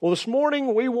Well, this morning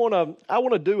I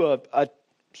want to do a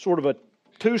sort of a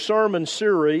 2-sermon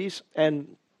series,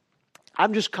 and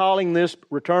I'm just calling this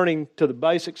Returning to the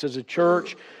Basics as a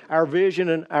Church, Our Vision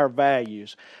and Our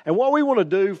Values. And what we want to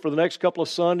do for the next couple of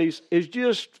Sundays is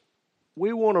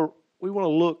we want to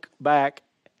look back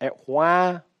at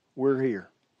why we're here,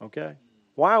 okay?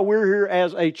 Why we're here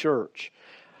as a church.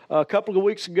 A couple of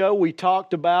weeks ago, we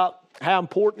talked about how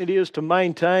important it is to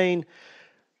maintain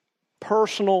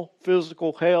personal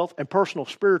physical health and personal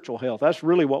spiritual health. That's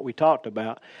really what we talked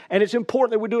about. And it's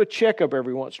important that we do a checkup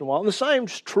every once in a while. And the same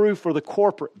is true for the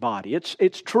corporate body.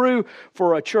 It's true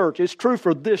for a church. It's true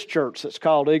for this church that's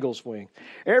called Eagles Wing.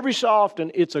 Every so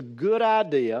often, it's a good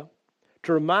idea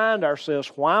to remind ourselves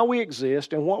why we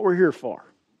exist and what we're here for.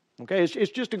 Okay,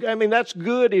 that's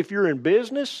good if you're in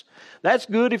business. That's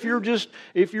good if you're just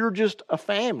a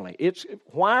family. It's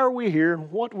why are we here and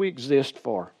what do we exist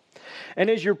for? And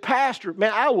as your pastor,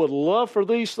 man, I would love for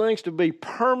these things to be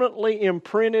permanently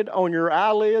imprinted on your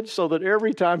eyelids so that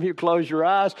every time you close your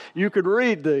eyes, you could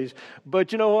read these.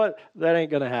 But you know what? That ain't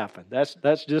going to happen.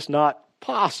 That's just not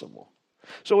possible.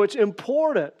 So it's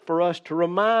important for us to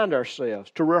remind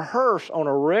ourselves, to rehearse on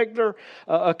a regular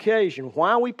occasion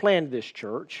why we planted this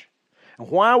church and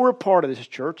why we're part of this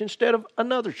church instead of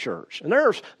another church. And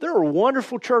there are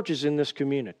wonderful churches in this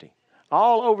community.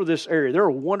 All over this area, there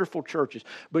are wonderful churches,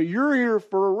 but you're here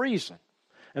for a reason,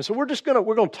 and so we're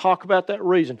going to talk about that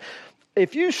reason.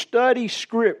 If you study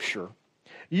Scripture,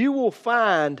 you will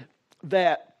find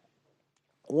that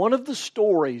one of the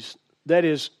stories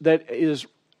it's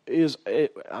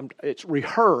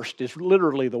rehearsed is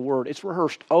literally the word. It's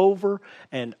rehearsed over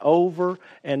and over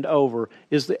and over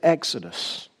is the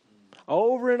Exodus.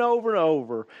 Over and over and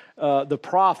over, the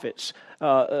prophets,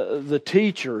 the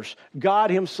teachers, God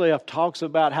Himself talks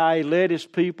about how He led His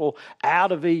people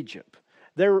out of Egypt.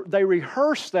 They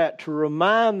rehearse that to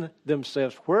remind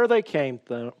themselves where they came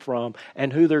from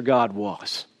and who their God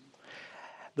was.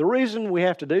 The reason we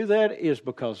have to do that is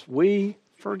because we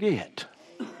forget.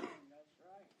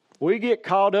 We get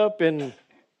caught up in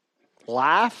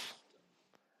life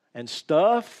and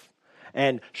stuff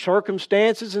and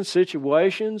circumstances and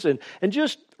situations and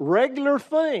just regular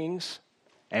things,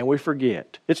 and we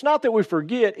forget. It's not that we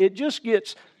forget, it just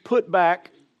gets put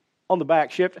back on the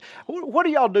back shelf. What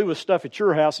do y'all do with stuff at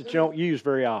your house that you don't use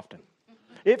very often?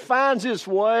 It finds its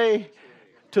way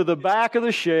to the back of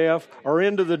the shelf or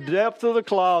into the depth of the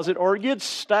closet, or it gets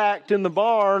stacked in the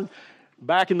barn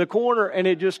back in the corner, and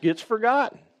it just gets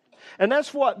forgotten. And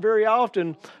that's what very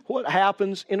often what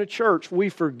happens in a church. We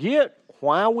forget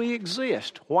why we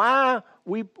exist, why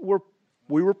we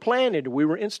were planted, we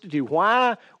were instituted,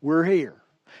 why we're here.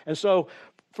 And so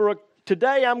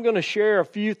today I'm going to share a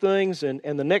few things, and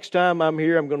the next time I'm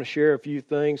here I'm going to share a few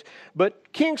things.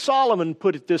 But King Solomon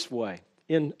put it this way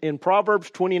in Proverbs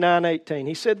 29:18.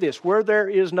 He said this, where there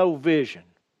is no vision.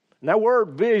 And that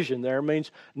word vision there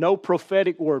means no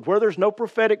prophetic word. Where there's no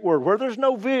prophetic word, where there's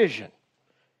no vision,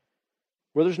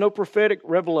 where there's no prophetic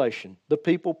revelation, the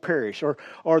people perish.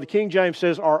 Or the King James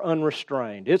says are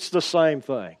unrestrained. It's the same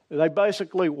thing. They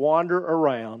basically wander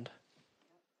around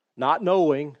not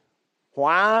knowing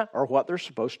why or what they're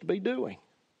supposed to be doing.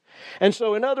 And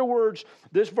so in other words,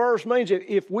 this verse means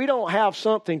that if we don't have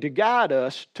something to guide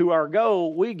us to our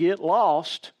goal, we get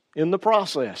lost in the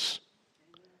process.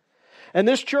 And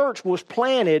this church was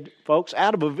planted, folks,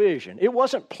 out of a vision. It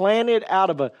wasn't planted out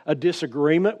of a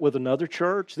disagreement with another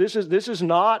church. This is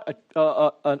not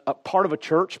a part of a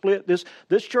church split. This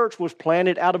church was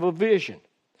planted out of a vision.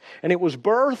 And it was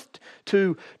birthed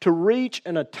to reach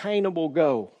an attainable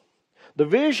goal. The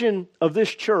vision of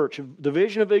this church, the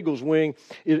vision of Eagles Wing,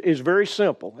 is very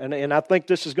simple. And I think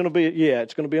this is going to be,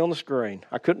 it's going to be on the screen.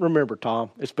 I couldn't remember,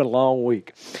 Tom. It's been a long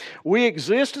week. We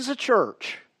exist as a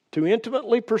church to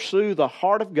intimately pursue the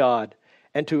heart of God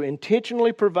and to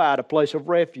intentionally provide a place of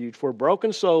refuge where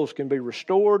broken souls can be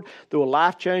restored through a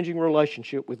life-changing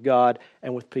relationship with God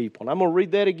and with people. And I'm going to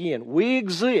read that again. We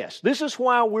exist. This is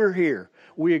why we're here.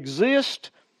 We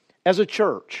exist as a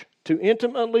church to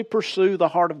intimately pursue the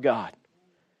heart of God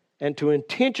and to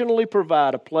intentionally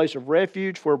provide a place of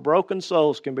refuge where broken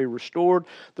souls can be restored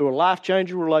through a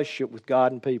life-changing relationship with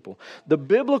God and people. The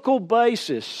biblical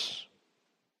basis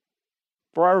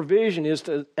for our vision is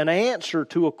an answer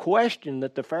to a question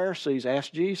that the Pharisees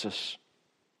asked Jesus.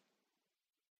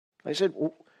 They said,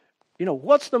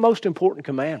 what's the most important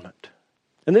commandment?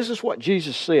 And this is what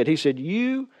Jesus said. He said,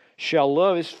 you shall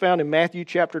love, it's found in Matthew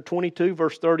chapter 22,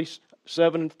 verse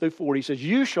 37 through 40. He says,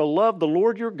 you shall love the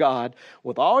Lord your God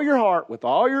with all your heart, with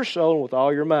all your soul, and with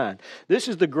all your mind. This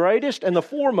is the greatest and the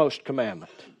foremost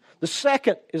commandment. The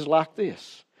second is like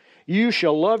this. You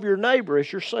shall love your neighbor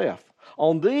as yourself.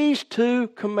 On these two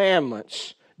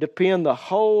commandments depend the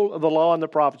whole of the law and the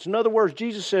prophets. In other words,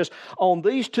 Jesus says, on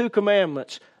these two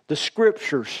commandments, the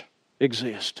Scriptures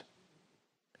exist.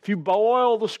 If you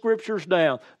boil the Scriptures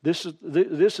down, this is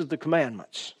the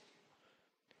commandments.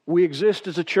 We exist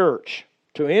as a church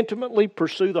to intimately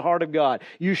pursue the heart of God.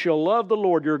 You shall love the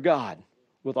Lord your God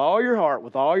with all your heart,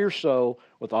 with all your soul,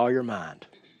 with all your mind.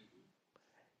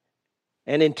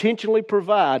 And intentionally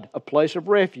provide a place of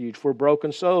refuge where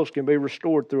broken souls can be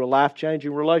restored through a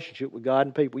life-changing relationship with God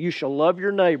and people. You shall love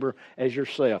your neighbor as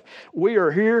yourself. We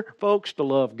are here, folks, to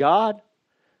love God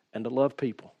and to love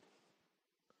people.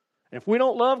 And if we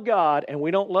don't love God and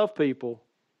we don't love people,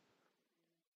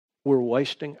 we're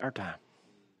wasting our time.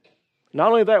 Not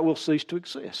only that, we'll cease to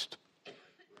exist.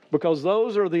 Because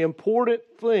those are the important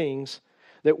things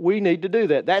that we need to do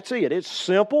that. That's it. It's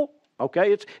simple.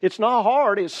 Okay, it's not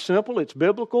hard, it's simple, it's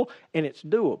biblical, and it's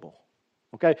doable.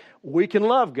 Okay, we can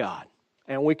love God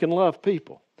and we can love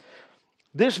people.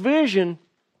 This vision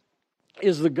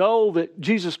is the goal that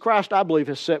Jesus Christ, I believe,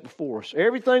 has set before us.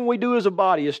 Everything we do as a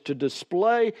body is to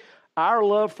display our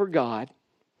love for God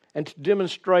and to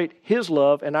demonstrate His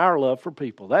love and our love for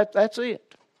people. That's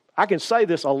it. I can say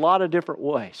this a lot of different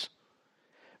ways,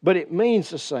 but it means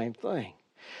the same thing.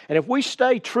 And if we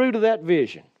stay true to that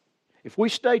vision, if we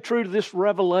stay true to this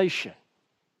revelation,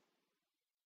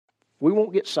 we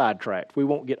won't get sidetracked, we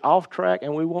won't get off track,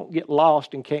 and we won't get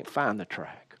lost and can't find the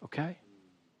track, okay?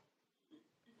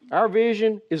 Our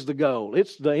vision is the goal.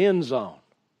 It's the end zone.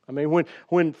 I mean,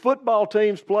 when football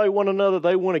teams play one another,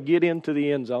 they want to get into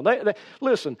the end zone.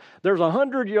 Listen, there's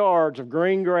 100 yards of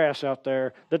green grass out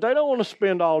there that they don't want to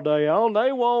spend all day on.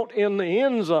 They want in the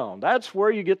end zone. That's where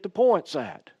you get the points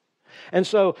at. And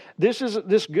so this is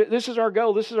our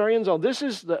goal. This is our end zone. This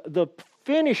is the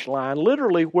finish line,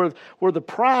 literally where the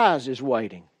prize is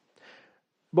waiting.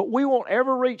 But we won't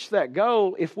ever reach that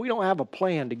goal if we don't have a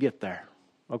plan to get there.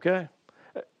 Okay?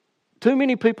 Too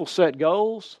many people set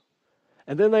goals,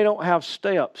 and then they don't have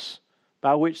steps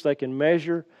by which they can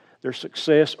measure their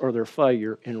success or their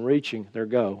failure in reaching their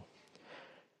goal.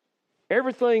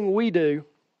 Everything we do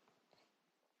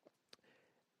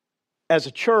as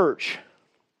a church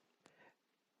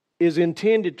is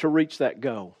intended to reach that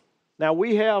goal. Now,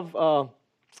 we have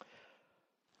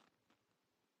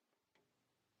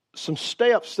some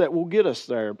steps that will get us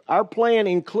there. Our plan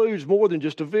includes more than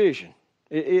just a vision.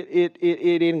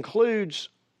 It includes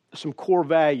some core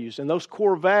values. And those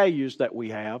core values that we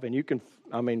have,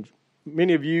 and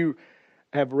many of you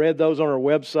have read those on our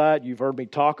website. You've heard me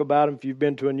talk about them. If you've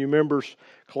been to a new members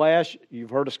class, you've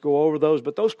heard us go over those.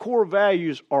 But those core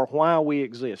values are why we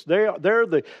exist. They're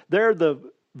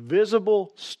the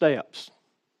visible steps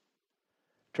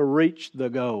to reach the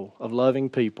goal of loving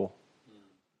people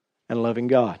and loving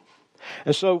God.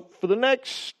 And so for the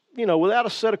next, without a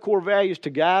set of core values to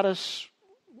guide us,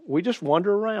 we just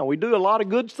wander around. We do a lot of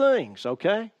good things,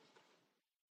 okay?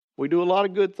 We do a lot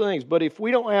of good things. But if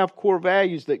we don't have core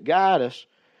values that guide us,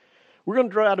 we're going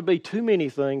to try to be too many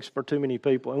things for too many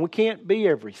people. And we can't be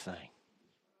everything.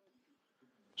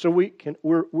 So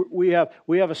we have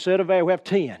a set of values. We have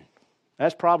 10.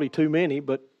 That's probably too many,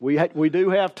 but we do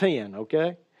have 10,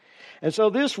 okay? And so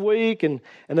this week and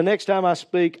the next time I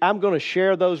speak, I'm going to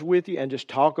share those with you and just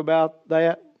talk about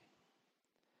that.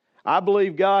 I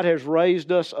believe God has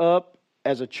raised us up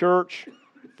as a church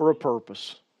for a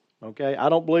purpose, okay? I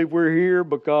don't believe we're here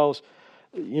because,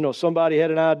 somebody had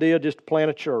an idea just to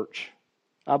plant a church.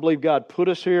 I believe God put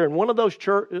us here, and one of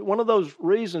those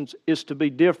reasons is to be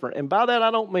different. And by that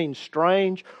I don't mean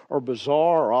strange or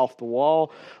bizarre or off the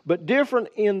wall, but different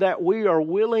in that we are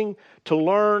willing to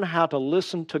learn how to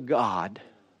listen to God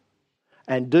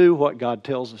and do what God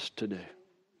tells us to do.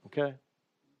 Okay?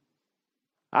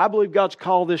 I believe God's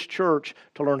called this church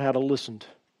to learn how to listen.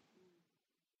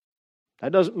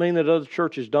 That doesn't mean that other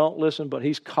churches don't listen, but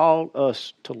He's called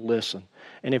us to listen.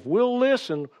 And if we'll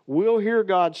listen, we'll hear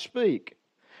God speak.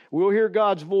 We'll hear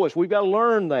God's voice. We've got to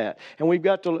learn that. And we've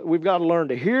got to learn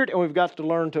to hear it, and we've got to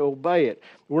learn to obey it.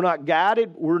 We're not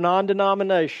guided. We're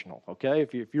non-denominational. Okay?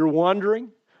 If you're wondering,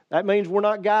 that means we're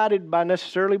not guided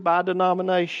necessarily by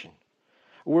denomination.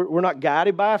 We're not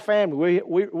guided by a family.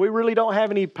 We really don't have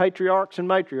any patriarchs and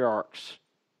matriarchs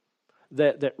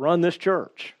that run this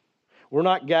church. We're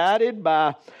not guided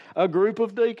by a group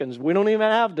of deacons. We don't even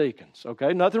have deacons.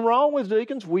 Okay? Nothing wrong with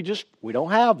deacons. We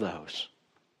don't have those.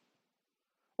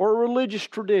 Or a religious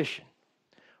tradition.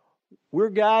 We're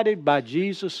guided by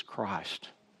Jesus Christ,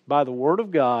 by the Word of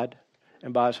God,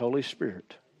 and by His Holy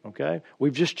Spirit. Okay?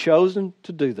 We've just chosen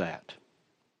to do that.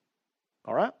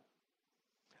 All right?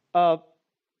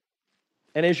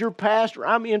 And as your pastor,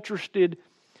 I'm interested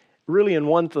really in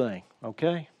one thing,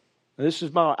 okay?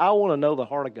 I want to know the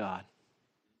heart of God.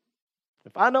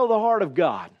 If I know the heart of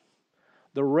God,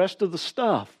 the rest of the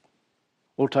stuff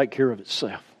will take care of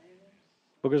itself.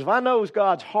 Because if I know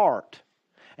God's heart,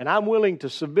 and I'm willing to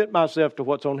submit myself to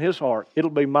what's on His heart,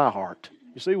 it'll be my heart.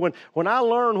 You see, when I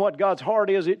learn what God's heart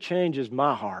is, it changes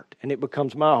my heart, and it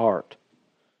becomes my heart.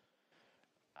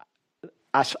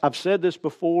 I've said this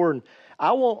before, and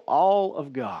I want all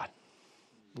of God.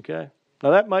 Okay?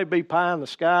 Now, that may be pie in the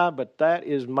sky, but that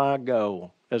is my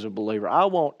goal as a believer. I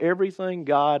want everything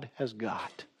God has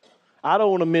got. I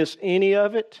don't want to miss any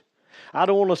of it. I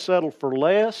don't want to settle for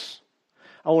less.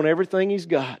 I want everything He's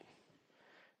got.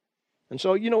 And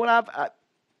so, you know what?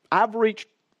 I've reached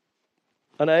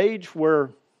an age where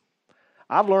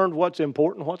I've learned what's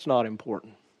important, what's not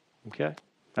important. Okay?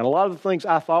 And a lot of the things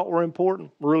I thought were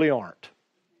important really aren't.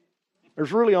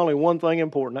 There's really only one thing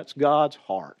important. That's God's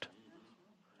heart.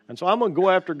 And so I'm going to go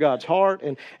after God's heart.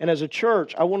 And as a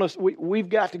church, we've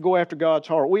got to go after God's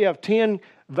heart. We have 10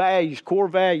 values, core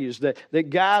values that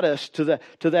guide us to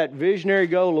that visionary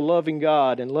goal of loving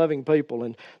God and loving people.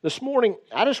 And this morning,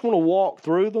 I just want to walk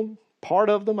through them, part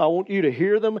of them. I want you to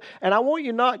hear them. And I want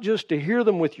you not just to hear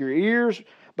them with your ears,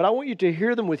 but I want you to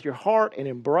hear them with your heart and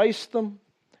embrace them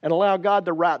and allow God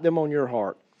to write them on your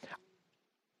heart.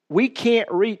 We can't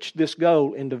reach this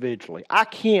goal individually. I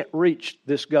can't reach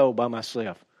this goal by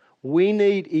myself. We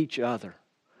need each other.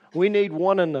 We need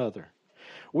one another.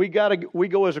 We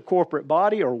go as a corporate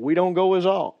body, or we don't go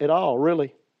at all,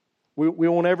 really. We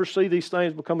won't ever see these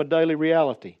things become a daily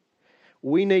reality.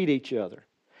 We need each other.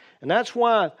 And that's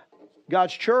why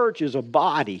God's church is a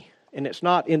body, and it's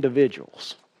not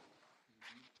individuals.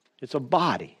 It's a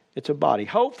body. It's a body.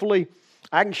 Hopefully,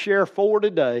 I can share 4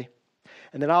 today,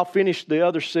 and then I'll finish the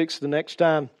other 6 the next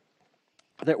time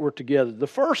that we're together. The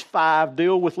first 5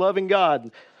 deal with loving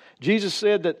God. Jesus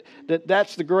said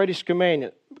that's the greatest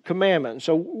commandment. And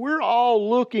so we're all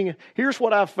looking. Here's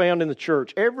what I've found in the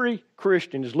church. Every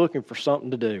Christian is looking for something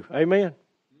to do. Amen?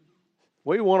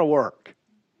 We want to work,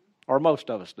 or most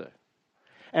of us do.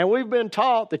 And we've been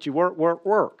taught that you work, work,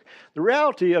 work. The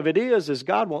reality of it is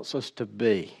God wants us to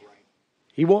be.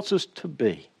 He wants us to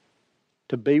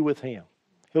be with Him.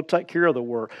 He'll take care of the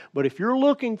work. But if you're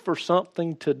looking for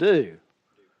something to do,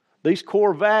 these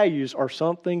core values are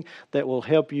something that will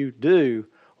help you do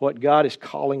what God is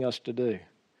calling us to do.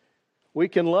 We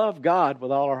can love God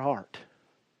with all our heart,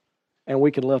 and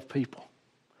we can love people.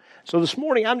 So this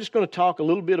morning, I'm just going to talk a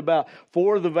little bit about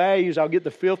 4 of the values. I'll get the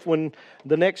 5th one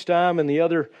the next time, and the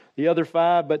other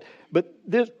 5. But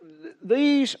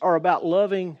these are about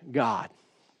loving God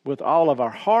with all of our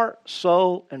heart,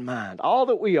 soul, and mind, all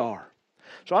that we are.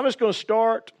 So I'm just going to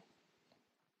start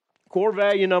core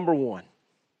value number 1.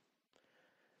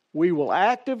 We will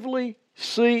actively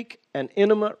seek an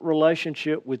intimate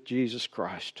relationship with Jesus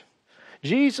Christ.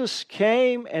 Jesus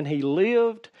came and He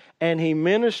lived and He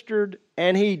ministered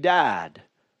and He died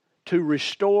to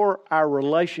restore our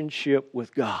relationship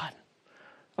with God.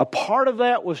 A part of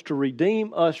that was to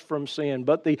redeem us from sin,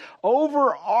 but the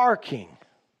overarching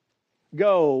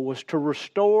goal was to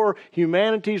restore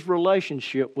humanity's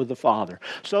relationship with the Father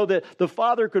so that the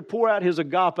Father could pour out His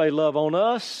agape love on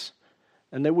us,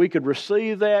 and that we could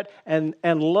receive that and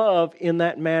love in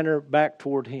that manner back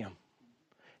toward Him.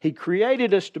 He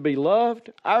created us to be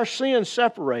loved. Our sin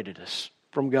separated us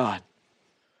from God.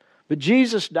 But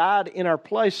Jesus died in our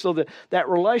place so that that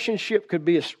relationship could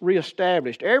be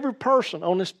reestablished. Every person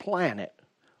on this planet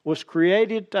was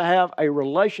created to have a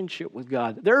relationship with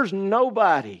God. There's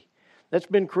nobody that's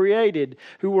been created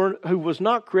who was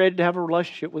not created to have a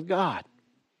relationship with God.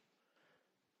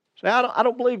 So I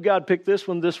don't believe God picked this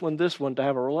one to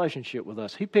have a relationship with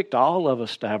us. He picked all of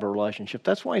us to have a relationship.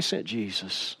 That's why He sent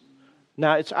Jesus.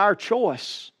 Now, it's our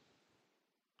choice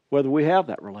whether we have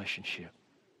that relationship.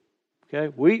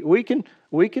 Okay? We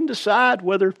can decide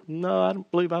whether, no, I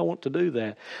don't believe I want to do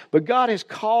that. But God has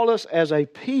called us as a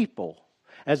people,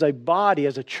 as a body,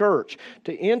 as a church,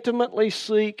 to intimately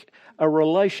seek a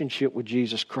relationship with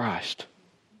Jesus Christ.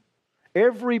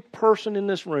 Every person in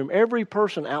this room, every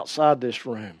person outside this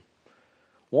room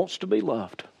wants to be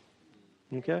loved.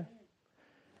 Okay?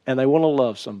 And they want to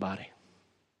love somebody.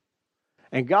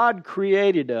 And God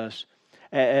created us,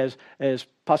 as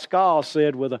Pascal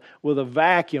said, with a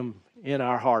vacuum in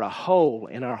our heart, a hole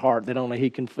in our heart that only He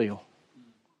can fill.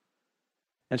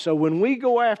 And so when we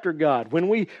go after God, when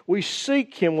we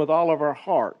seek Him with all of our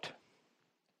heart,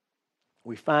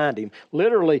 we find Him.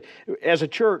 Literally, as a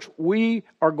church, we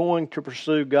are going to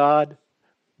pursue God,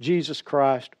 Jesus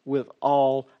Christ, with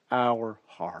all our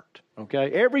heart.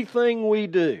 Okay? Everything we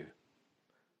do,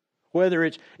 Whether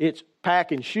it's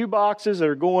packing shoe boxes that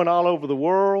are going all over the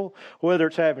world, whether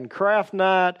it's having craft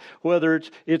night, whether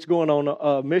it's going on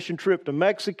a mission trip to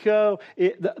Mexico,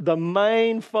 the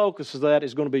main focus of that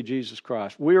is going to be Jesus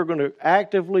Christ. We are going to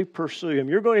actively pursue Him.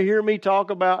 You're going to hear me talk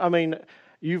about,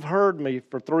 you've heard me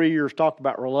for 3 years talk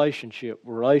about relationship.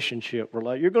 You're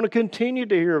going to continue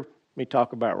to hear me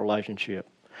talk about relationship.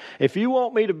 If you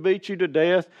want me to beat you to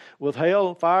death with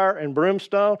hell, fire, and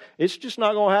brimstone, it's just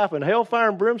not going to happen. Hell, fire,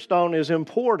 and brimstone is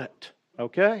important,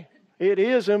 okay? It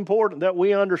is important that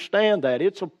we understand that.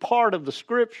 It's a part of the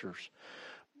Scriptures.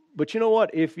 But you know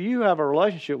what? If you have a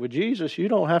relationship with Jesus, you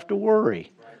don't have to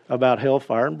worry about hell,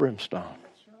 fire, and brimstone.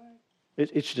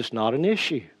 It's just not an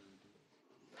issue.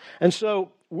 And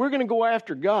so we're going to go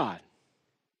after God.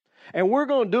 And we're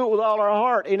going to do it with all our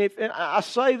heart. And I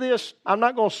say this, I'm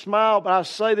not going to smile, but I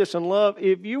say this in love.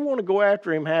 If you want to go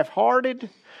after Him half-hearted,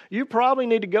 you probably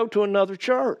need to go to another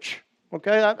church.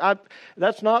 Okay?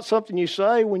 That's not something you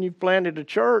say when you've planted a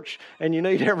church and you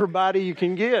need everybody you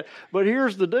can get. But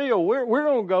here's the deal. We're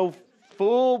going to go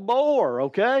full bore,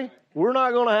 okay? We're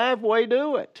not going to halfway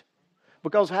do it.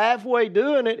 Because halfway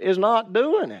doing it is not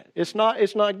doing it. It's not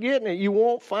getting it. You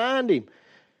won't find Him.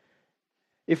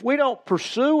 If we don't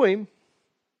pursue Him,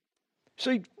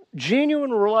 see,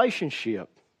 genuine relationship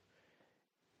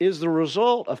is the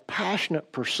result of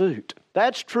passionate pursuit.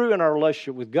 That's true in our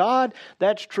relationship with God.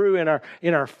 That's true in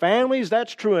our families.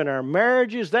 That's true in our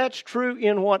marriages. That's true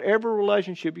in whatever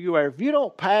relationship you are. If you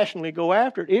don't passionately go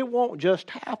after it, it won't just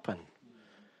happen.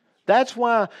 That's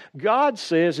why God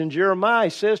says in Jeremiah, He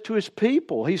says to His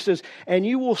people, He says, and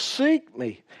you will seek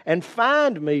Me and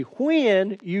find Me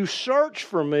when you search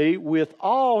for Me with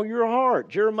all your heart.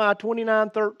 Jeremiah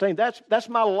 29:13. That's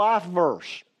my life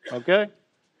verse, okay?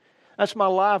 That's my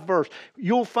life verse.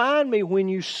 You'll find Me when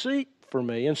you seek for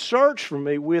Me and search for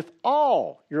Me with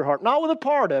all your heart. Not with a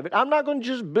part of it. I'm not going to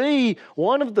just be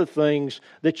one of the things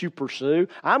that you pursue.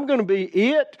 I'm going to be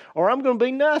it or I'm going to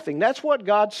be nothing. That's what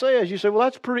God says. You say, well,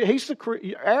 that's pretty, He's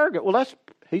arrogant. Well,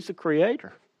 He's the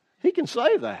Creator. He can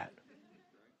say that.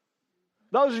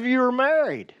 Those of you who are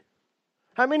married,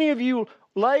 how many of you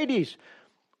ladies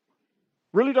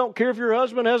really don't care if your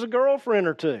husband has a girlfriend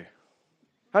or two?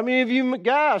 How many of you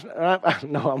guys, I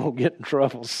know I'm going to get in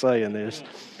trouble saying this,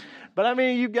 but I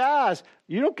mean, you guys,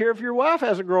 you don't care if your wife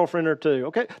has a girlfriend or two,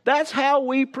 okay? That's how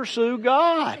we pursue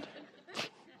God.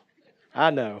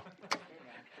 I know.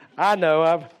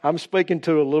 I'm speaking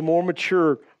to a little more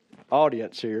mature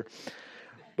audience here.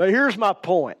 But here's my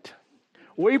point.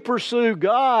 We pursue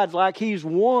God like He's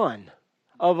one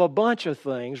of a bunch of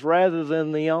things rather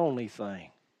than the only thing.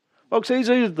 Folks, He's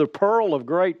either the pearl of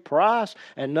great price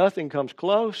and nothing comes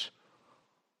close,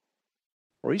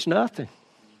 or He's nothing.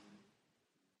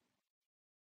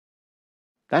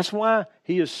 That's why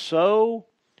He is so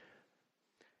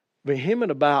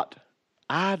vehement about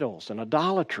idols and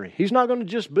idolatry. He's not going to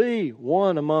just be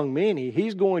one among many.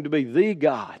 He's going to be the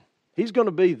God. He's going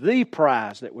to be the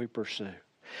prize that we pursue.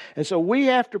 And so we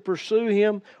have to pursue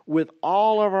Him with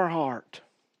all of our heart.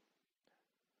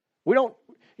 We don't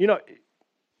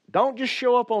just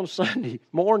show up on Sunday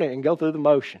morning and go through the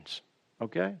motions,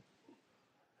 okay?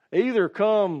 Either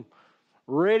come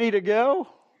ready to go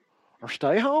or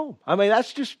stay home. I mean,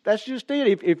 that's just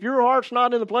it. If your heart's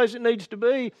not in the place it needs to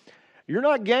be, you're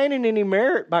not gaining any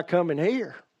merit by coming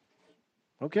here.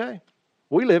 Okay?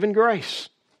 We live in grace,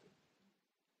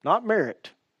 not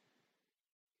merit.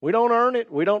 We don't earn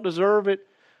it. We don't deserve it.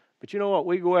 But you know what?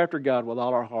 We go after God with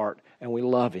all our heart, and we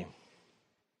love Him.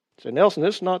 Say, Nelson,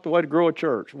 this is not the way to grow a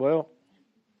church. Well,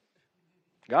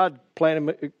 God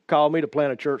called me to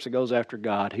plant a church that goes after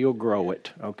God. He'll grow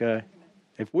it, okay?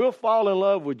 If we'll fall in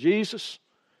love with Jesus,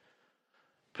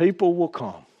 people will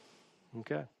come,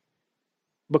 okay?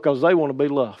 Because they want to be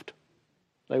loved.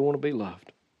 They want to be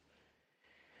loved.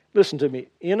 Listen to me.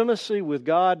 Intimacy with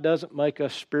God doesn't make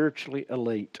us spiritually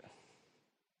elite.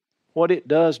 What it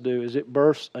does do is it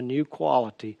births a new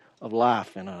quality of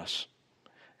life in us.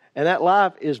 And that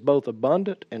life is both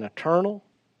abundant and eternal.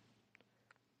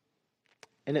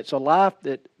 And it's a life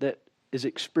that is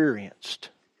experienced.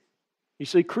 You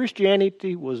see,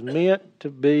 Christianity was meant to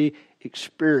be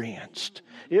experienced.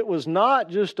 It was not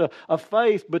just a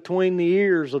faith between the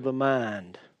ears of the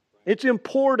mind. It's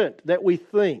important that we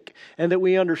think and that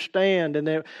we understand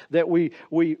and that we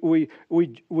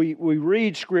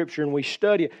read Scripture and we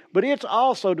study it. But it's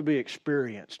also to be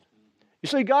experienced. You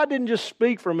see, God didn't just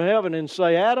speak from heaven and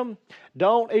say, Adam,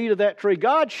 don't eat of that tree.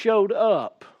 God showed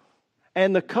up.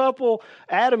 And the couple,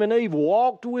 Adam and Eve,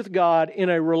 walked with God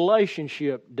in a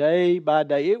relationship day by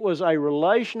day. It was a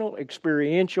relational,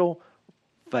 experiential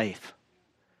faith.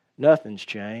 Nothing's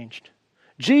changed.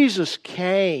 Jesus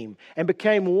came and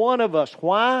became one of us.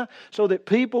 Why? So that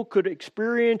people could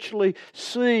experientially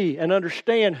see and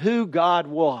understand who God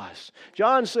was.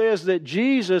 John says that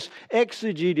Jesus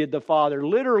exegeted the Father.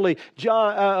 Literally,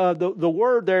 the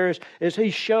word there is He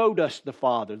showed us the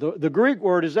Father. The Greek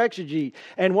word is exegete.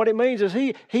 And what it means is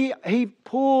He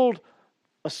pulled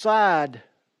aside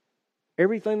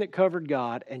everything that covered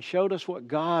God and showed us what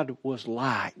God was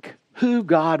like, who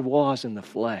God was in the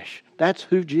flesh. That's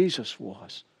who Jesus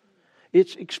was.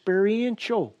 It's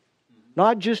experiential,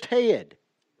 not just head.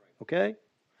 Okay?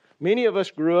 Many of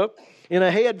us grew up in a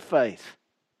head faith,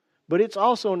 but it's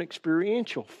also an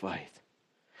experiential faith.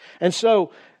 And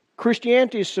so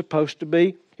Christianity is supposed to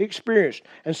be experienced.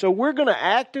 And so we're going to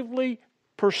actively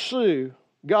pursue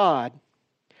God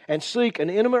and seek an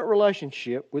intimate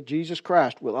relationship with Jesus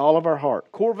Christ with all of our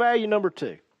heart. Core value number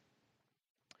 2.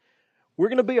 We're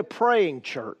going to be a praying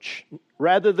church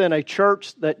rather than a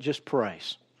church that just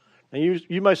prays. Now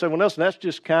you may say, well, Nelson, that's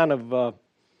just kind of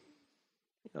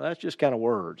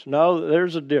words. No,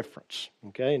 there's a difference.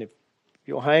 Okay, and if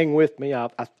you'll hang with me, I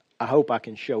hope I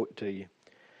can show it to you.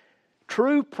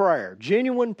 True prayer,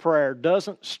 genuine prayer,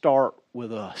 doesn't start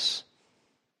with us.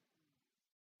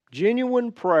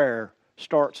 Genuine prayer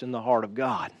starts in the heart of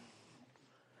God,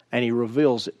 and He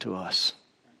reveals it to us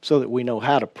so that we know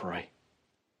how to pray.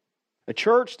 A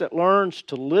church that learns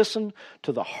to listen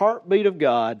to the heartbeat of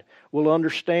God will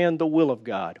understand the will of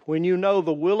God. When you know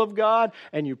the will of God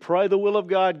and you pray the will of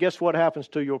God, guess what happens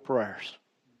to your prayers?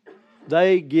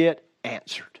 They get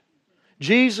answered.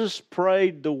 Jesus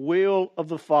prayed the will of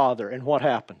the Father, and what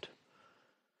happened?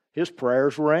 His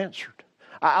prayers were answered.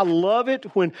 I love it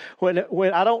when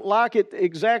I don't like it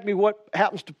exactly what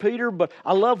happens to Peter, but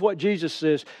I love what Jesus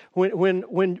says.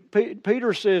 When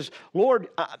Peter says, Lord,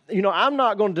 I'm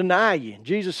not going to deny you. And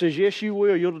Jesus says, yes, you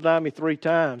will. You'll deny me 3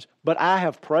 times. But I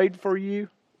have prayed for you,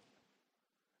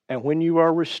 and when you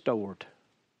are restored.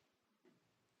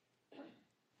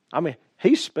 I mean,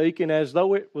 he's speaking as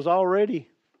though it was already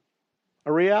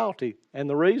a reality. And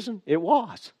the reason? It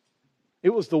was. It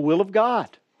was the will of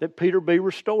God that Peter be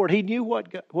restored. He knew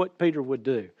what Peter would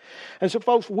do. And so,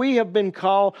 folks, we have been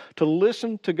called to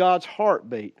listen to God's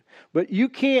heartbeat. But you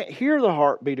can't hear the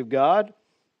heartbeat of God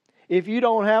if you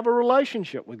don't have a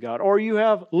relationship with God, or you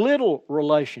have little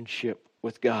relationship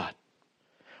with God.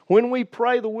 When we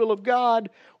pray the will of God,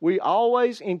 we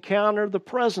always encounter the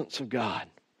presence of God.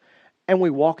 And we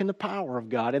walk in the power of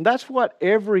God. And that's what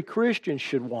every Christian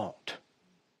should want.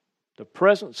 The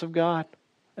presence of God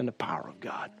and the power of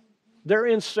God. They're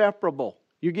inseparable.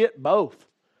 You get both.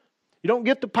 You don't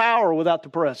get the power without the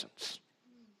presence.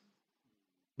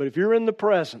 But if you're in the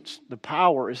presence, the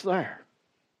power is there.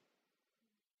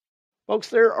 Folks,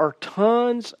 there are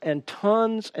tons and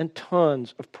tons and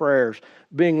tons of prayers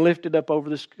being lifted up over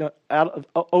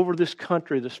this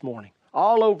country this morning.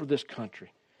 All over this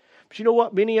country. But you know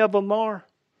what many of them are?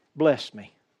 Bless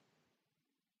me.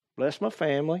 Bless my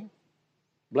family.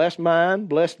 Bless mine,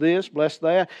 bless this, bless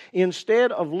that.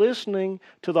 Instead of listening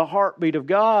to the heartbeat of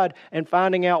God and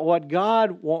finding out what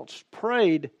God wants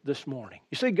prayed this morning.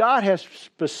 You see, God has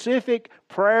specific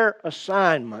prayer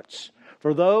assignments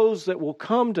for those that will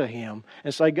come to Him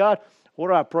and say, God, what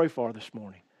do I pray for this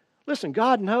morning? Listen,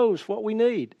 God knows what we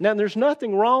need. Now, there's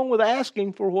nothing wrong with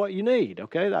asking for what you need,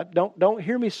 okay? Don't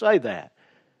hear me say that.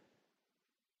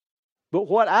 But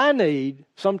what I need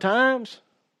sometimes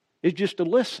is just to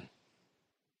listen.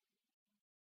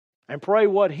 And pray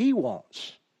what He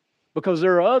wants. Because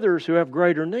there are others who have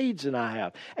greater needs than I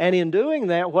have. And in doing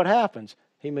that, what happens?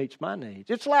 He meets my needs.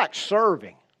 It's like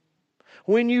serving.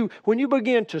 When you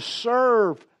begin to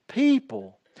serve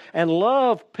people and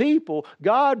love people,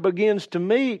 God begins to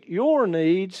meet your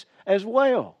needs as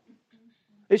well.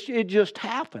 It just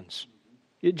happens.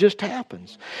 It just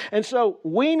happens. And so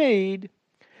we need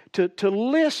to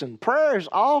listen. Prayer is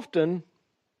often,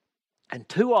 and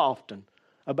too often,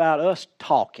 about us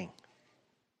talking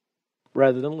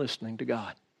rather than listening to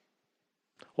God.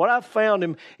 What I've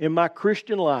found in my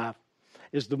Christian life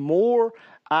is the more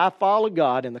I follow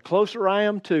God and the closer I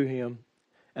am to Him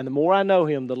and the more I know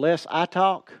Him, the less I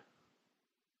talk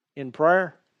in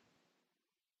prayer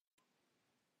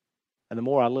and the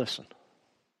more I listen.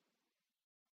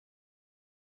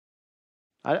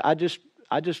 I've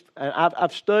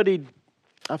studied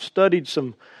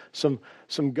some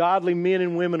godly men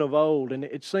and women of old, and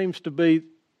it seems to be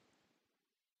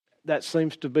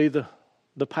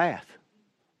the path.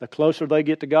 The closer they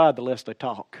get to God, the less they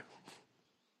talk.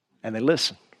 And they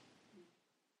listen.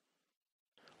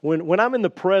 When I'm in the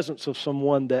presence of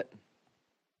someone that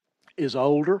is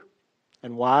older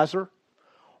and wiser,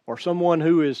 or someone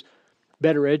who is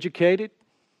better educated,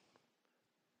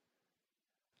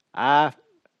 I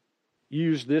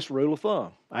use this rule of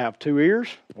thumb. I have 2 ears,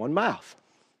 1 mouth.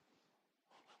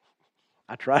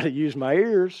 I try to use my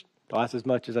ears twice as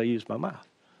much as I use my mouth.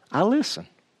 I listen.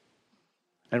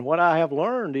 And what I have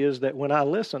learned is that when I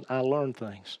listen, I learn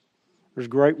things. There's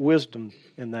great wisdom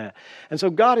in that. And so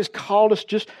God has called us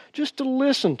just to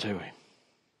listen to Him.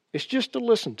 It's just to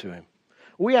listen to Him.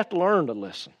 We have to learn to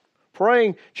listen.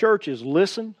 Praying churches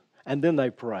listen and then they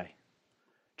pray.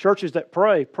 Churches that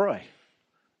pray, pray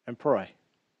and pray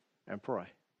and pray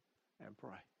and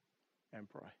pray and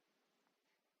pray.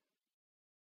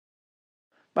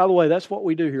 By the way, that's what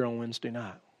we do here on Wednesday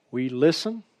night. We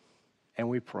listen and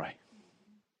we pray.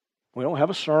 We don't have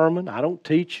a sermon. I don't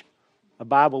teach a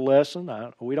Bible lesson.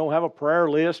 We don't have a prayer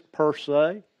list per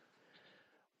se.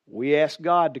 We ask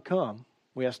God to come.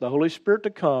 We ask the Holy Spirit to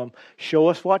come, show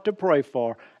us what to pray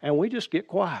for, and we just get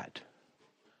quiet.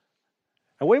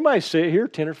 And we may sit here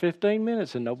 10 or 15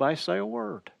 minutes and nobody say a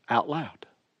word out loud.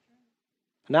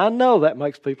 Now I know that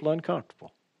makes people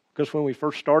uncomfortable because when we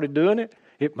first started doing it,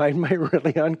 it made me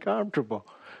really uncomfortable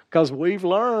because we've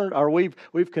learned or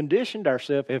we've conditioned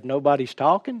ourselves if nobody's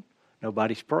talking,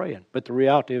 nobody's praying. But the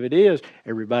reality of it is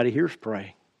everybody here's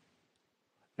praying.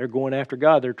 They're going after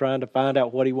God. They're trying to find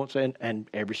out what He wants. And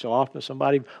every so often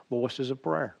somebody voices a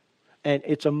prayer. And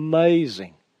it's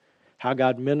amazing how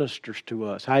God ministers to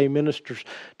us, how He ministers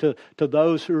to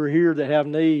those who are here that have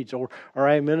needs, or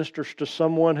how He ministers to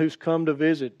someone who's come to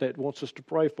visit that wants us to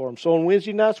pray for them. So on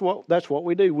Wednesday nights, that's what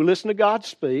we do. We listen to God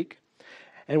speak,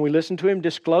 and we listen to Him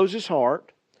disclose His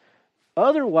heart.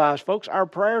 Otherwise, folks, our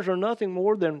prayers are nothing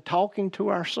more than talking to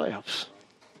ourselves.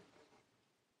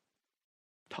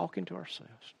 Talking to ourselves.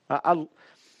 I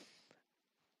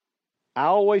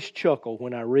always chuckle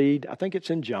when I read, I think it's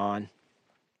in John,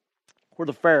 where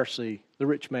the Pharisee, the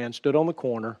rich man, stood on the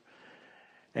corner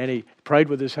and he prayed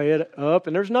with his head up.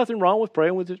 And there's nothing wrong with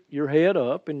praying with your head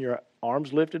up and your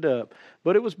arms lifted up.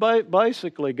 But it was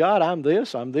basically, God, I'm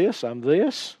this, I'm this, I'm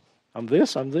this, I'm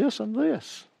this, I'm this, I'm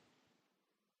this.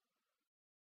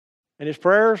 And his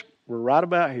prayers were right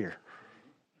about here.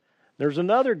 There's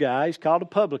another guy, he's called a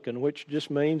publican, which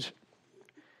just means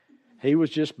he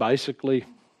was just basically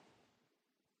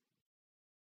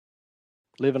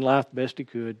living life the best he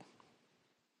could.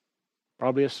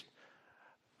 Probably a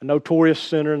notorious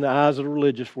sinner in the eyes of the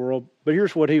religious world. But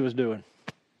here's what he was doing.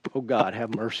 Oh God,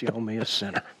 have mercy on me, a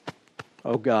sinner.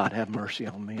 Oh God, have mercy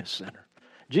on me, a sinner.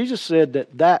 Jesus said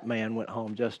that man went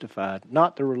home justified,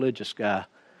 not the religious guy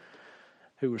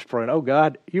who was praying, oh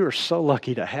God, you are so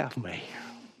lucky to have me.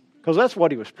 Because that's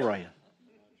what he was praying.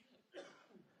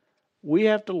 We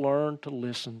have to learn to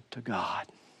listen to God.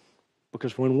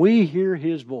 Because when we hear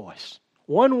His voice,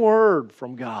 one word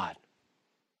from God,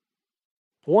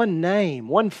 one name,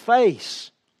 one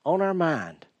face on our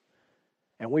mind,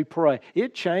 and we pray,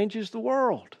 it changes the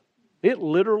world. It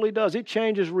literally does. It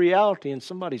changes reality in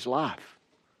somebody's life.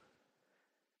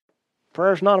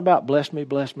 Prayer is not about bless me,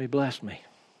 bless me, bless me.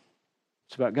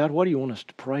 It's about, God, what do you want us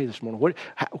to pray this morning?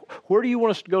 Where do you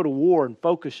want us to go to war and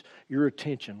focus your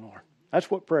attention, Lord?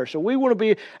 That's what prayer is. So we want to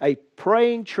be a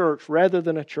praying church rather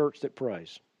than a church that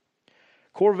prays.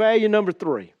 Core value number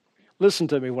 3. Listen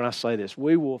to me when I say this.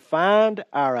 We will find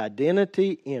our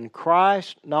identity in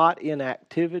Christ, not in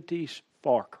activities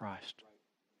for Christ.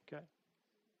 Okay?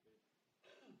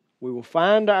 We will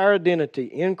find our identity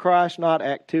in Christ, not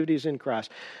activities in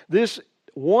Christ. This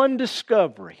one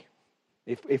discovery,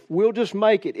 if we'll just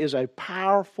make it, is a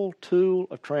powerful tool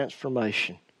of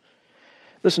transformation.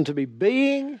 Listen to me.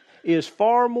 Being is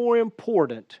far more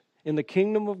important in the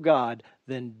kingdom of God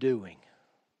than doing.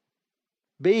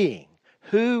 Being,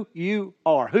 who you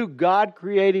are, who God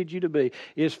created you to be,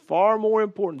 is far more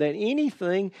important than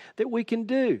anything that we can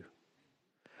do.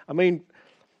 I mean,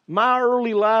 my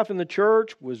early life in the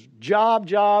church was job,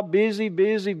 busy,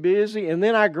 and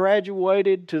then I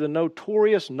graduated to the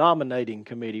notorious nominating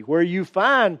committee where you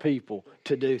find people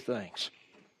to do things.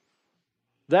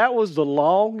 That was the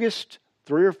longest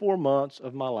 3 or 4 months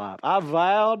of my life. I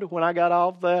vowed when I got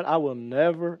off that I will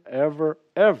never, ever,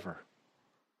 ever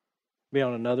be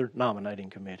on another nominating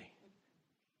committee.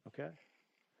 Okay?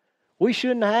 We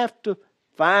shouldn't have to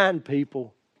find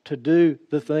people to do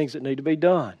the things that need to be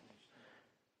done.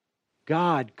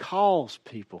 God calls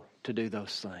people to do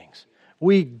those things.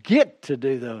 We get to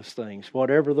do those things,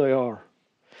 whatever they are.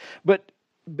 But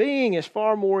being is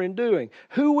far more in doing.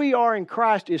 Who we are in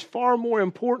Christ is far more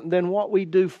important than what we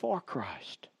do for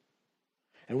Christ.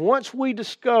 And once we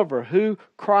discover who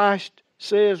Christ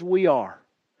says we are,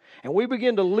 and we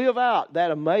begin to live out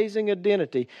that amazing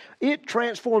identity, it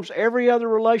transforms every other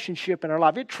relationship in our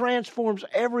life. It transforms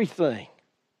everything.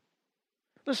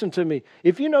 Listen to me.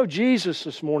 If you know Jesus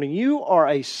this morning, you are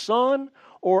a son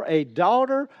or a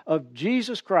daughter of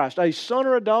Jesus Christ, a son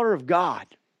or a daughter of God.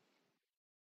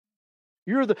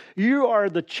 You are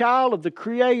the child of the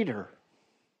Creator.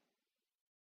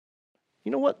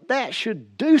 You know what? That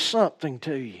should do something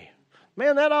to you.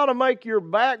 Man, that ought to make your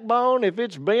backbone, if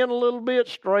it's bent a little bit,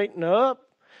 straighten up.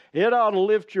 It ought to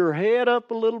lift your head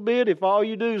up a little bit if all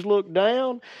you do is look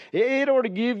down. It ought to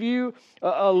give you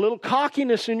a little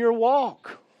cockiness in your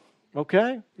walk.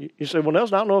 Okay? You say, well,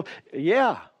 Nelson, I don't know.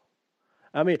 Yeah.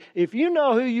 I mean, if you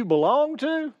know who you belong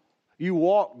to, you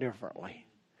walk differently.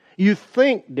 You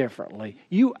think differently.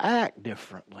 You act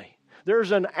differently.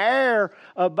 There's an air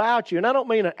about you. And I don't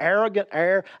mean an arrogant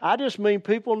air. I just mean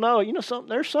people know, you know something,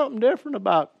 there's something different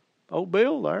about old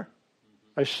Bill there.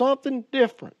 There's something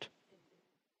different.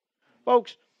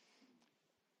 Folks,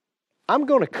 I'm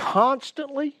going to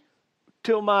constantly,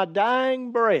 till my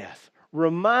dying breath,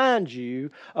 remind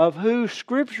you of who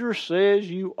Scripture says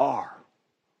you are.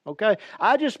 Okay?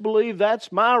 I just believe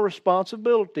that's my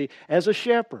responsibility as a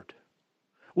shepherd.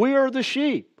 We are the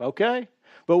sheep, okay?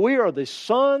 But we are the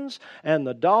sons and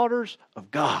the daughters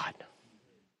of God.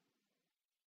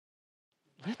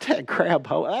 Let that grab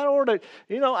hold. That ought to,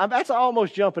 that's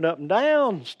almost jumping up and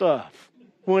down stuff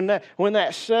when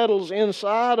that settles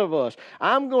inside of us.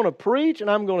 I'm going to preach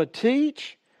and I'm going to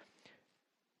teach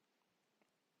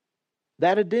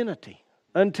that identity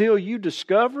until you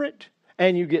discover it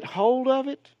and you get hold of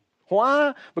it.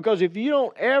 Why? Because if you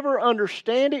don't ever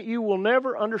understand it, you will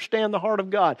never understand the heart of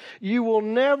God. You will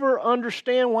never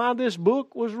understand why this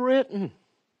book was written.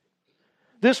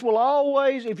 This will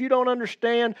always, if you don't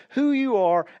understand who you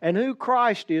are and who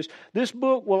Christ is, this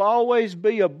book will always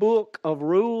be a book of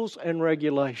rules and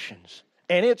regulations.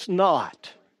 And it's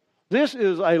not. This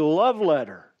is a love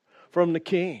letter from the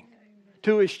King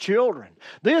to His children.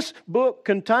 This book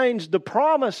contains the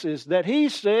promises that He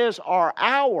says are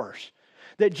ours,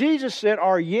 that Jesus said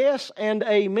are yes and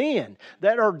amen,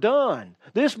 that are done.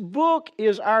 This book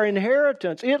is our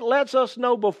inheritance. It lets us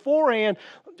know beforehand.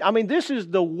 I mean, this is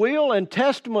the will and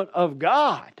testament of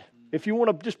God. If you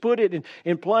want to just put it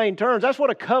in plain terms, that's what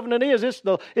a covenant is. It's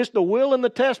the will and the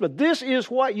testament. This is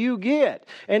what you get.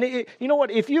 And you know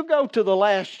what? If you go to the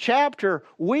last chapter,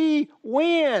 we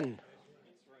win.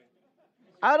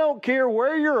 I don't care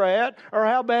where you're at or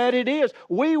how bad it is.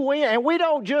 We win. And we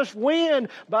don't just win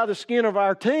by the skin of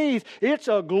our teeth. It's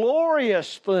a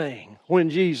glorious thing when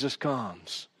Jesus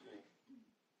comes.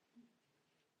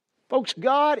 Folks,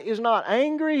 God is not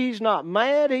angry. He's not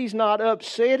mad. He's not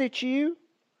upset at you.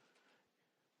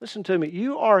 Listen to me.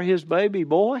 You are His baby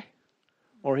boy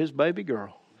or His baby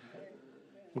girl.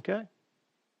 Okay?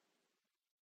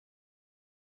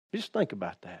 Just think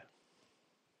about that.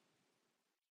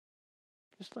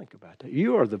 Just think about that.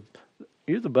 You're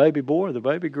the baby boy or the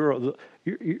baby girl.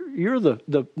 You're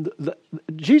the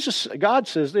Jesus. God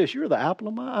says this. You're the apple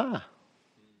of my eye.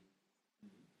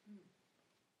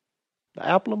 The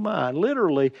apple of my eye.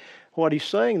 Literally, what He's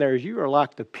saying there is you are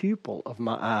like the pupil of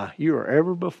my eye. You are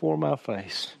ever before my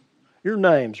face. Your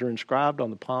names are inscribed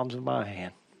on the palms of my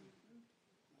hand.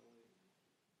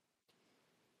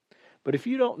 But if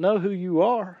you don't know who you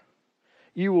are,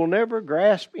 you will never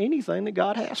grasp anything that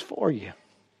God has for you.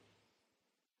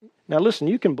 Now listen,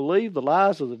 you can believe the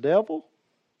lies of the devil,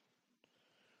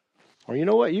 or you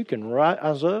know what? You can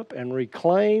rise up and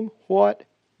reclaim what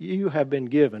you have been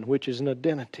given, which is an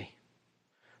identity.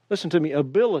 Listen to me,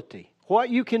 ability, what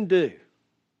you can do,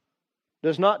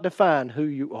 does not define who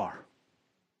you are.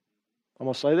 I'm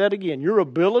going to say that again. Your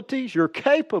abilities, your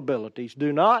capabilities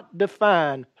do not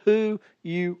define who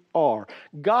you are.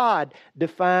 God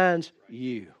defines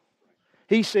you.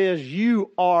 He says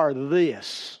you are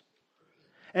this.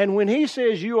 And when He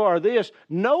says you are this,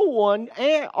 no one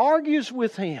argues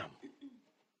with Him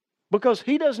because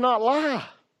He does not lie.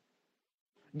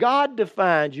 God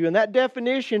defines you, and that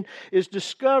definition is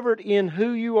discovered in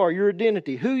who you are, your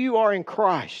identity, who you are in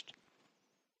Christ.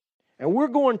 And we're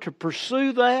going to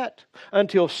pursue that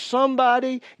until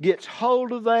somebody gets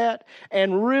hold of that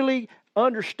and really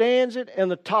understands it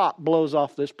and the top blows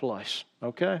off this place.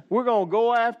 Okay? We're going to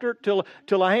go after it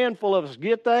till a handful of us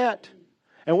get that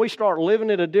and we start living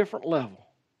at a different level.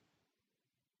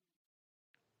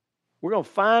 We're going to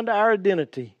find our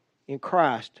identity in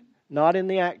Christ, not in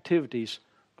the activities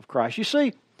of Christ. You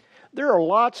see, there are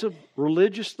lots of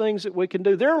religious things that we can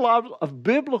do. There are a lot of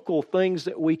biblical things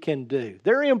that we can do.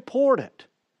 They're important.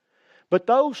 But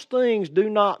those things do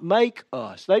not make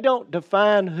us. They don't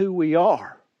define who we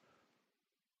are.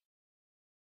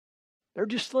 They're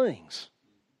just things.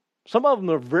 Some of them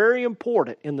are very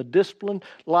important in the disciplined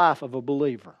life of a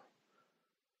believer.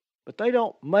 But they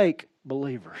don't make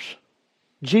believers.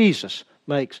 Jesus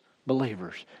makes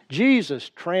believers. Jesus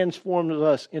transforms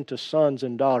us into sons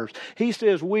and daughters. He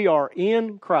says we are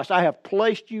in Christ. I have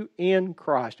placed you in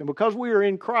Christ. And because we are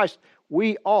in Christ,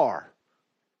 we are.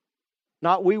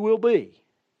 Not we will be.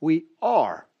 We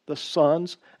are the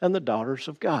sons and the daughters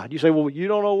of God. You say, well, you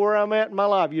don't know where I'm at in my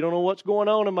life. You don't know what's going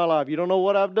on in my life. You don't know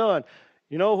what I've done.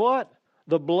 You know what?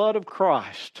 The blood of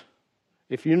Christ,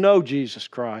 if you know Jesus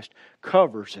Christ,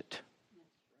 covers it.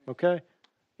 Okay?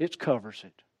 It covers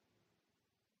it.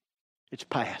 It's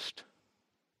past.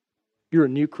 You're a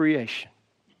new creation.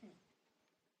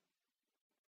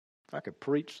 I could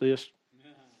preach this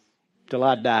till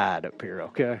I died up here,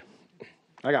 okay?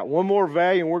 I got one more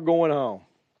value and we're going home.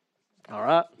 All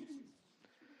right?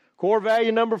 Core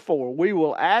value number 4. We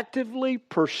will actively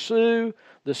pursue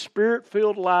the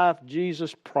Spirit-filled life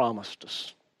Jesus promised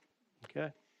us.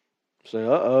 Okay? Say,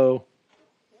 uh-oh.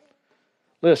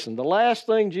 Listen, the last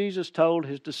thing Jesus told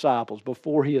His disciples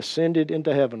before He ascended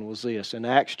into heaven was this. In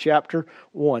Acts chapter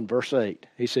 1, verse 8,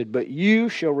 He said, "But you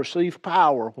shall receive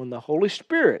power when the Holy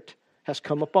Spirit has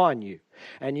come upon you.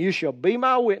 And you shall be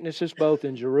my witnesses both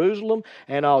in Jerusalem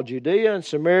and all Judea and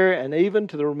Samaria and even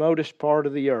to the remotest part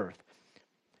of the earth.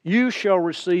 You shall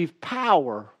receive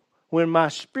power when my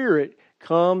Spirit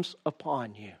comes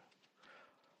upon you."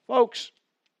 Folks,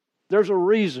 there's a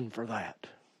reason for that.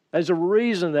 There's a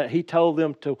reason that He told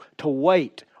them to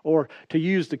wait, or to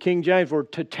use the King James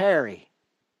word, to tarry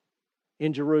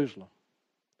in Jerusalem.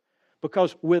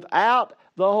 Because without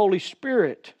the Holy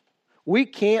Spirit, we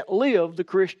can't live the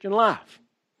Christian life.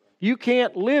 You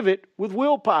can't live it with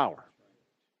willpower.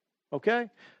 Okay?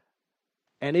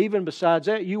 And even besides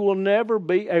that, you will never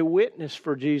be a witness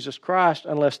for Jesus Christ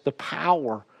unless the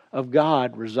power of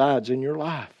God resides in your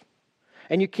life.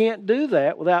 And you can't do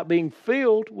that without being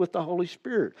filled with the Holy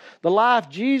Spirit. The life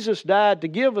Jesus died to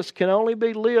give us can only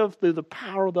be lived through the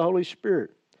power of the Holy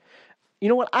Spirit. You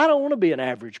know what? I don't want to be an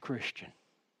average Christian.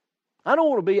 I don't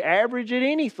want to be average at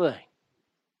anything.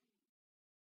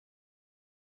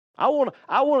 I want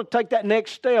to take that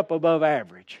next step above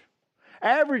average.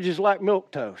 Average is like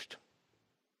milk toast.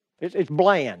 It's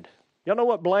bland. Y'all know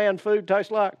what bland food tastes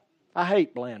like? I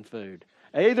hate bland food.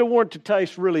 I either want it to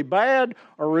taste really bad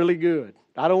or really good.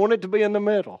 I don't want it to be in the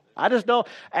middle. I just don't.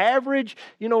 Average,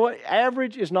 you know what?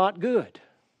 Average is not good.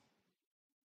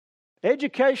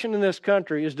 Education in this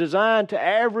country is designed to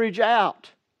average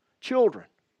out children.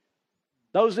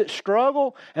 Those that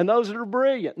struggle and those that are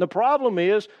brilliant. And the problem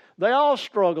is they all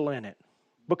struggle in it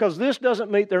because this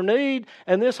doesn't meet their need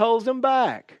and this holds them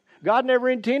back. God never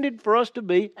intended for us to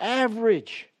be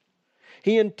average.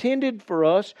 He intended for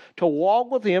us to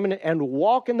walk with Him and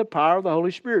walk in the power of the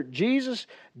Holy Spirit. Jesus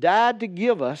died to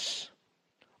give us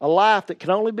a life that can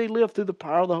only be lived through the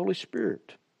power of the Holy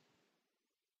Spirit.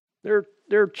 There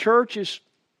are churches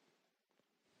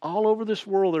all over this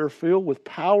world that are filled with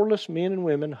powerless men and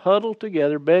women huddled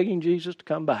together begging Jesus to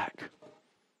come back.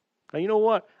 Now you know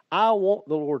what? I want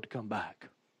the Lord to come back.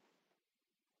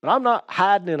 But I'm not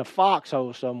hiding in a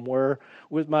foxhole somewhere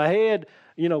with my head,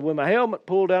 with my helmet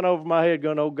pulled down over my head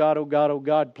going, oh God, oh God, oh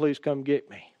God, please come get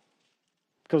me.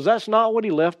 Because that's not what He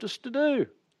left us to do.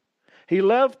 He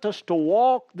left us to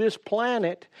walk this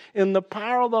planet in the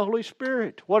power of the Holy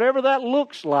Spirit. Whatever that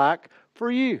looks like for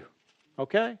you.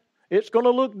 Okay? It's going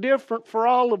to look different for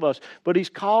all of us. But He's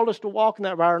called us to walk in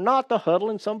that power, not to huddle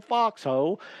in some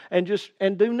foxhole and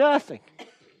do nothing.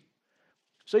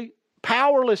 See,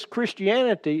 powerless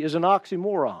Christianity is an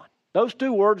oxymoron. Those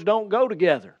two words don't go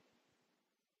together.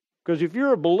 Because if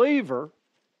you're a believer,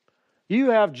 you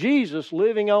have Jesus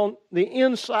living on the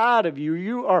inside of you.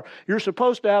 You're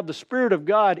supposed to have the Spirit of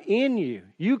God in you.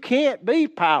 You can't be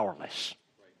powerless.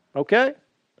 Okay?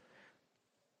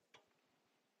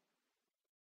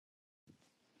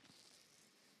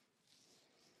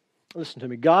 Listen to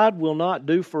me. God will not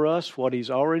do for us what He's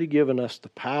already given us the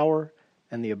power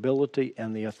and the ability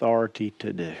and the authority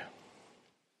to do.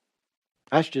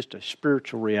 That's just a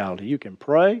spiritual reality. You can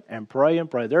pray and pray and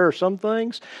pray. There are some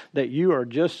things that you are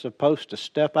just supposed to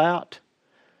step out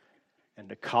and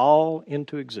to call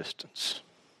into existence.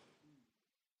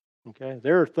 Okay?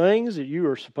 There are things that you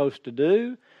are supposed to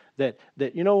do that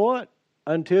you know what?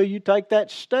 Until you take that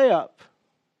step,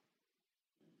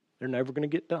 they're never going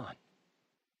to get done.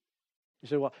 You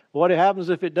say, well, what happens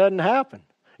if it doesn't happen?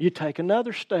 You take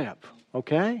another step,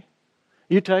 okay?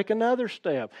 You take another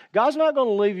step. God's not going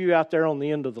to leave you out there on the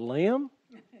end of the limb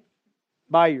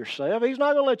by yourself. He's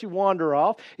not going to let you wander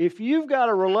off. If you've got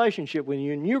a relationship with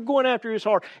you and you're going after His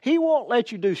heart, He won't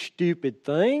let you do stupid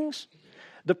things.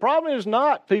 The problem is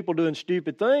not people doing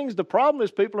stupid things. The problem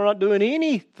is people are not doing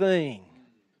anything.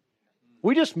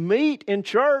 We just meet in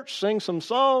church, sing some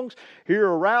songs, hear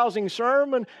a rousing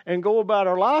sermon, and go about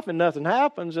our life, and nothing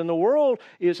happens, and the world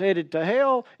is headed to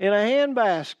hell in a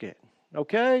handbasket.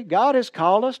 Okay? God has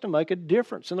called us to make a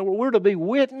difference in the world. We're to be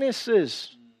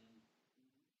witnesses.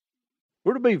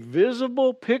 We're to be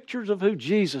visible pictures of who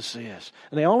Jesus is.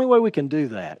 And the only way we can do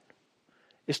that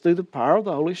is through the power of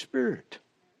the Holy Spirit.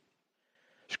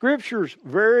 Scripture's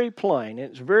very plain, and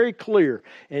it's very clear.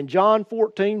 In John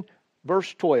 14,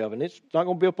 verse 12, and it's not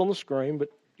going to be up on the screen, but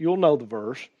you'll know the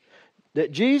verse,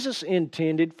 that Jesus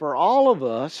intended for all of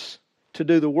us to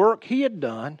do the work He had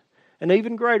done and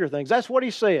even greater things. That's what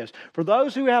He says. For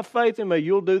those who have faith in Me,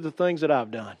 you'll do the things that I've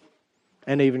done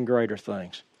and even greater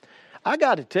things. I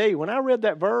got to tell you, when I read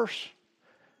that verse,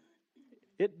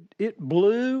 it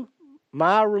blew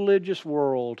my religious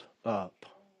world up.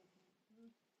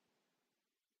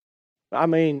 I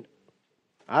mean,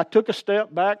 I took a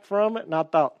step back from it and I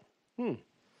thought,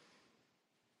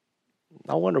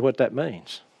 I wonder what that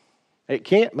means. It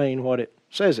can't mean what it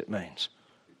says it means.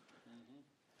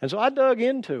 And so I dug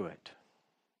into it.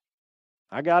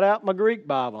 I got out my Greek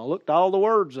Bible. I looked all the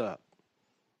words up.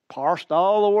 Parsed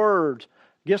all the words.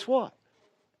 Guess what?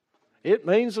 It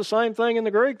means the same thing in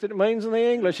the Greek that it means in the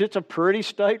English. It's a pretty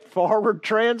straightforward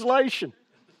translation.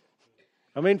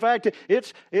 I mean, in fact,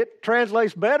 it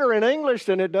translates better in English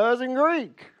than it does in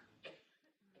Greek.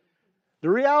 The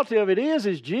reality of it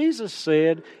is Jesus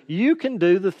said, you can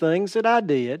do the things that I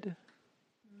did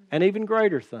and even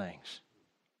greater things.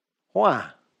 Why?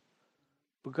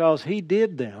 Because He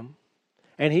did them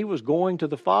and He was going to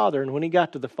the Father. And when He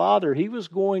got to the Father, He was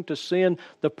going to send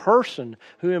the person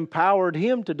who empowered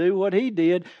Him to do what He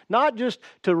did, not just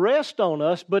to rest on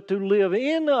us, but to live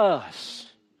in us.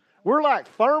 We're like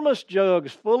thermos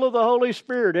jugs full of the Holy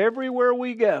Spirit everywhere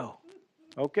we go.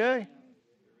 Okay?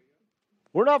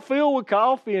 We're not filled with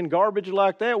coffee and garbage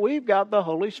like that. We've got the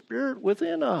Holy Spirit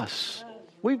within us.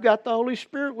 We've got the Holy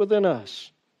Spirit within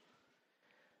us.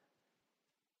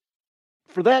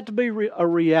 For that to be a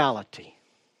reality,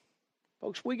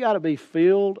 folks, we got to be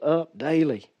filled up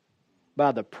daily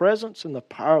by the presence and the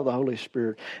power of the Holy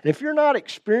Spirit. And if you're not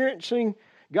experiencing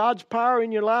God's power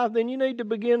in your life, then you need to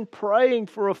begin praying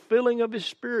for a filling of His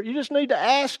Spirit. You just need to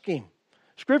ask Him.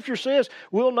 Scripture says,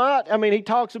 He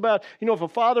talks about,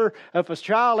 if a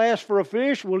child asks for a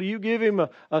fish, will you give him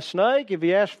a snake? If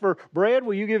he asks for bread,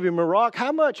 will you give him a rock?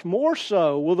 How much more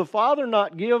so will the Father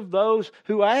not give those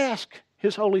who ask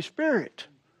His Holy Spirit?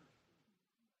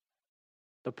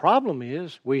 The problem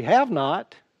is, we have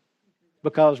not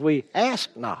because we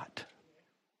ask not.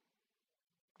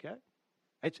 Okay?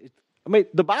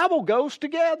 The Bible goes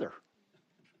together.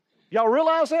 Y'all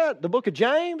realize that? The book of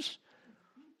James,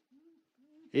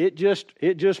 it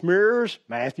just mirrors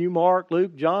Matthew, Mark,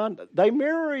 Luke, John. They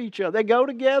mirror each other. They go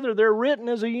together. They're written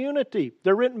as a unity.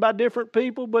 They're written by different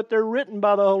people, but they're written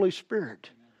by the Holy Spirit,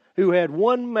 who had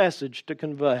one message to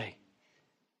convey.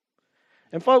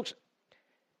 And folks,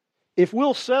 if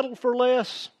we'll settle for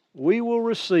less, we will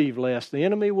receive less. The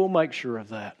enemy will make sure of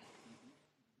that.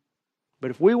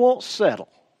 But if we won't settle,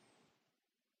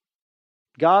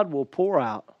 God will pour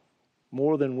out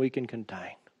more than we can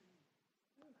contain.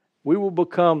 We will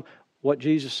become what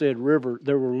Jesus said,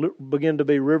 there will begin to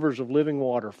be rivers of living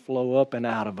water flow up and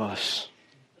out of us.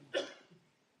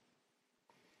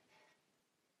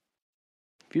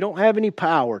 If you don't have any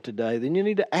power today, then you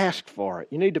need to ask for it.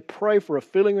 You need to pray for a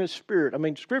filling of the Spirit.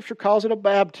 Scripture calls it a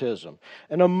baptism,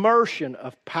 an immersion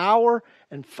of power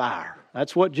and fire.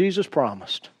 That's what Jesus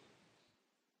promised.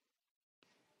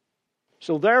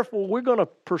 So therefore, we're going to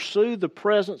pursue the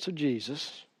presence of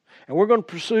Jesus. And we're going to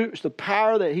pursue the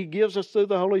power that He gives us through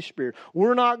the Holy Spirit.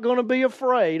 We're not going to be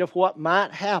afraid of what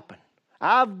might happen.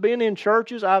 I've been in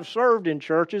churches, I've served in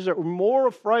churches that were more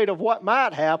afraid of what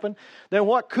might happen than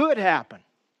what could happen.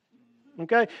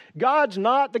 Okay? God's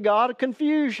not the God of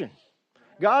confusion.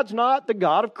 God's not the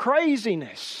God of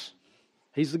craziness.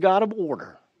 He's the God of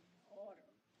order.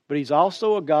 But He's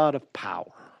also a God of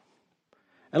power.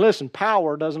 And listen,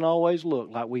 power doesn't always look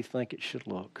like we think it should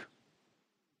look.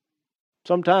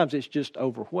 Sometimes it's just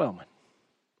overwhelming.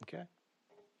 Okay?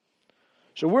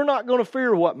 So we're not going to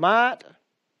fear what might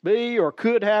be or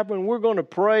could happen. We're going to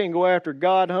pray and go after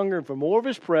God, hungering for more of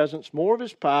His presence, more of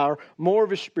His power, more of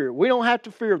His Spirit. We don't have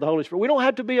to fear the Holy Spirit. We don't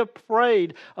have to be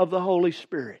afraid of the Holy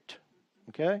Spirit.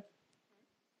 Okay?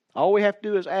 All we have to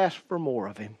do is ask for more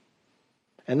of Him.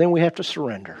 And then we have to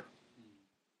surrender.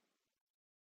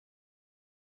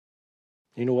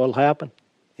 You know what will happen?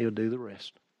 He'll do the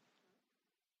rest.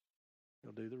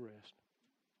 He'll do the rest.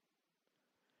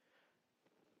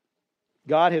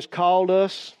 God has called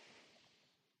us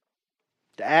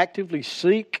to actively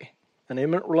seek an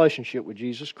intimate relationship with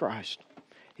Jesus Christ.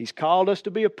 He's called us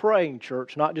to be a praying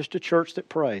church, not just a church that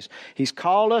prays. He's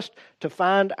called us to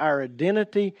find our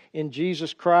identity in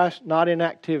Jesus Christ, not in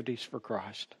activities for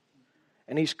Christ.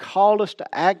 And He's called us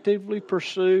to actively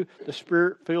pursue the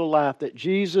Spirit-filled life that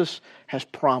Jesus has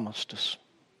promised us.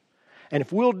 And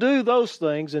if we'll do those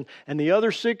things, and the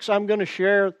other 6 I'm going to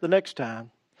share the next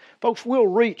time, folks, we'll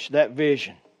reach that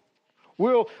vision.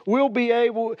 We'll be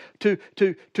able to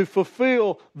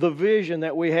fulfill the vision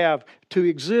that we have, to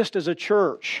exist as a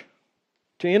church,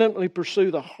 to intimately pursue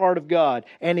the heart of God,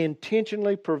 and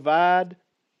intentionally provide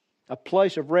a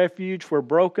place of refuge where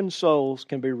broken souls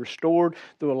can be restored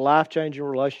through a life-changing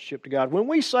relationship to God. When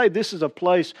we say this is a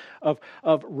place of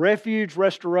refuge,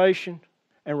 restoration,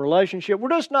 and relationship, we're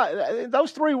just not,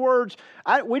 those 3 words,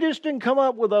 we just didn't come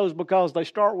up with those because they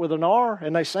start with an R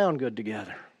and they sound good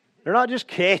together. They're not just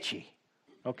catchy.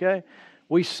 Okay?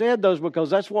 We said those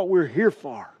because that's what we're here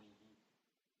for.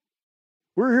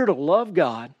 We're here to love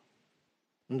God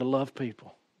and to love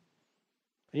people.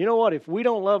 And you know what? If we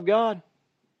don't love God,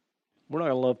 we're not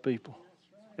going to love people.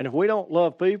 And if we don't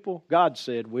love people, God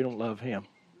said we don't love Him.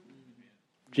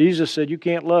 Jesus said you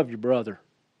can't love your brother.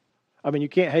 You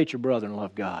can't hate your brother and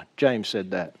love God. James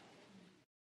said that.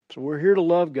 So we're here to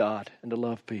love God and to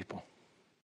love people.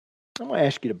 I'm going to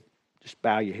ask you to just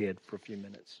bow your head for a few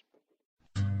minutes.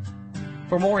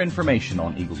 For more information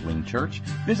on Eagles Wing Church,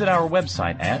 visit our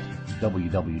website at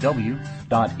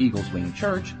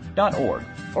www.eagleswingchurch.org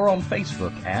or on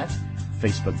Facebook at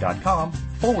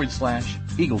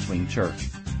facebook.com/Eagles Wing Church.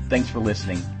 Thanks for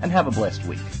listening and have a blessed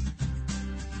week.